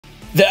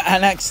The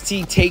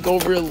NXT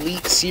Takeover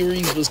Elite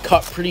Series was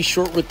cut pretty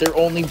short, with there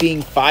only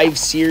being 5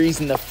 series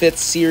and the 5th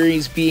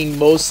series being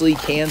mostly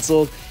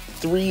canceled.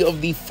 3 of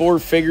the 4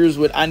 figures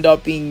would end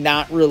up being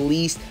not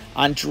released.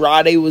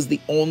 Andrade was the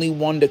only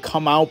one to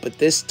come out, but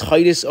this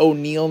Titus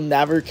O'Neil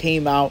never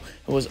came out.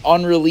 It was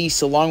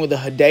unreleased, along with a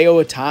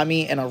Hideo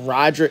Itami and a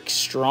Roderick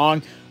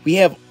Strong. We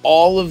have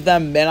all of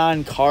them men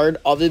on card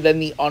other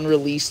than the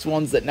unreleased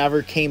ones that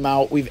never came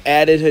out. We've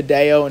added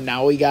Hideo and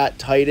now we got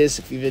Titus.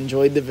 If you've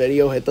enjoyed the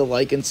video, hit the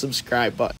like and subscribe button.